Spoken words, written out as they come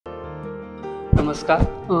नमस्कार,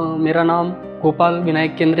 मेरा नाम गोपाल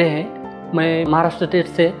विनायक केंद्रे है। मैं महाराष्ट्र स्टेट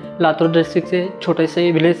से लातूर डिस्ट्रिक्ट से छोटे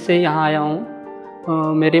से विलेज से यहाँ आया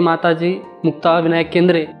हूँ। मेरी माताजी मुक्ता विनायक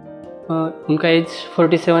केंद्रे, उनका एज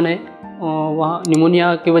 47 है। वहाँ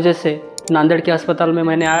निमोनिया की वजह से नांदेड़ के अस्पताल में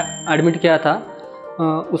मैंने एडमिट किया था।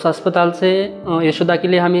 उस अस्पताल से यशोदा के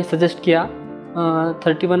लिए हमें सजेस्ट किया।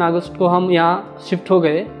 31 अगस्त को हम यहाँ शिफ्ट हो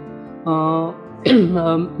गए।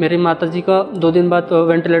 मेरी माताजी का 2 दिन बाद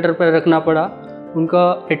वेंटिलेटर पर रखना पड़ा। उनका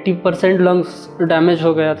 80% लंग्स डैमेज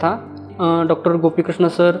हो गया था। Doctor Gopi Krishna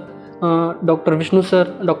sir, doctor Vishnu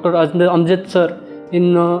sir, doctor Amjad sir,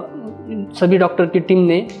 इन सभी डॉक्टर की टीम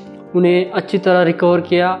ने उन्हें अच्छी तरह रिकवर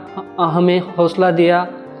किया, हमें हौसला दिया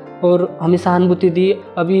और हमें सहानुभूति दी।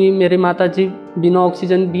 अभी मेरे माताजी बिना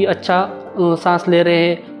ऑक्सीजन भी अच्छा सांस ले रहे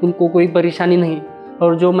हैं, उनको कोई परेशानी नहीं।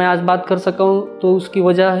 और जो मैं आज बात कर सका हूँ तो उसकी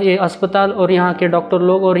वजह ये अस्पताल और यहाँ के डॉक्टर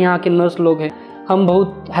लोग और यहाँ के नर्स लोग हैं। हम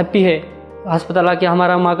बहुत हैप्पी है। अस्पताल आके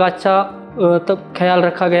हमारा माँ का अच्छा तब ख्याल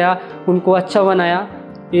रखा गया, उनको अच्छा बनाया।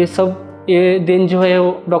 ये दिन जो है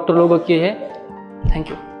वो डॉक्टर लोगों की है। Thank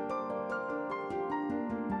you.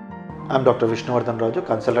 I'm Dr. Vishnuvardhan Raju,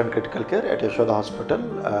 consultant critical care at Yashoda Hospital,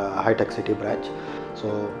 high-tech city branch. So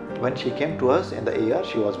when she came to us in the ER,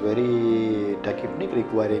 she was very tachypneic,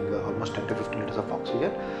 requiring almost 10 to 15 liters of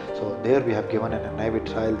oxygen. So there we have given an NIV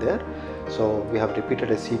trial there. So we have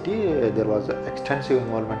repeated a CT. There was extensive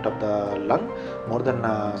involvement of the lung. More than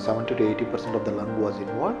 70 to 80% of the lung was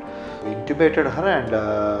involved. We intubated her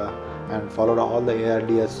and followed all the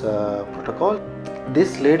ARDS protocol.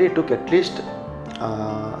 This lady took at least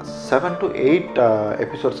 7 to 8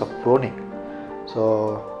 episodes of proning. So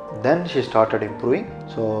then she started improving.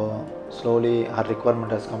 So slowly her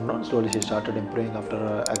requirement has come down. Slowly she started improving after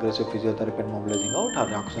aggressive physiotherapy and mobilizing out.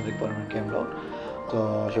 Her oxygen requirement came down. So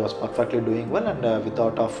she was perfectly doing well, and we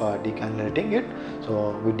thought of decannulating it.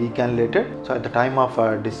 So we decannulated. So at the time of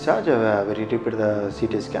discharge, we repeated the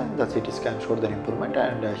CT scan. The CT scan showed the improvement,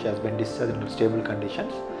 and she has been discharged in stable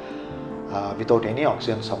conditions without any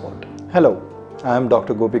oxygen support. Hello. I am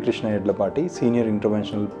Dr. Gopi Krishna Edlapati, Senior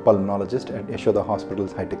Interventional Pulmonologist at Yashoda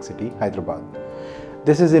Hospitals, High-Tech City, Hyderabad.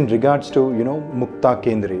 This is in regards to, Mukta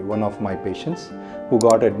Kendre, one of my patients who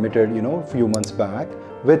got admitted, few months back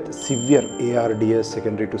with severe ARDS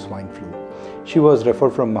secondary to swine flu. She was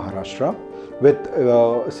referred from Maharashtra with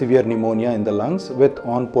severe pneumonia in the lungs with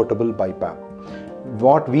on-portable BiPAP.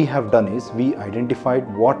 What we have done is we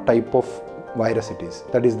identified what type of virus it is,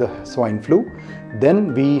 that is the swine flu.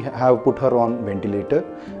 Then we have put her on ventilator,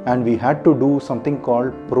 and we had to do something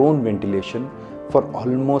called prone ventilation for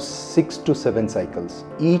almost 6 to 7 cycles.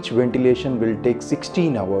 Each ventilation will take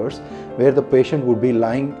 16 hours where the patient would be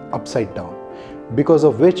lying upside down, because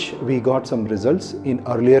of which we got some results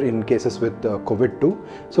earlier in cases with COVID too.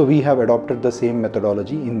 So we have adopted the same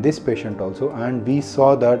methodology in this patient also, and we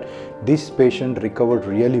saw that this patient recovered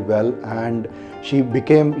really well, and she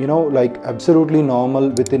became like absolutely normal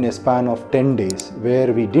within a span of 10 days,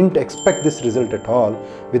 where we didn't expect this result at all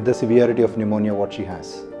with the severity of pneumonia what she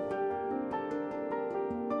has.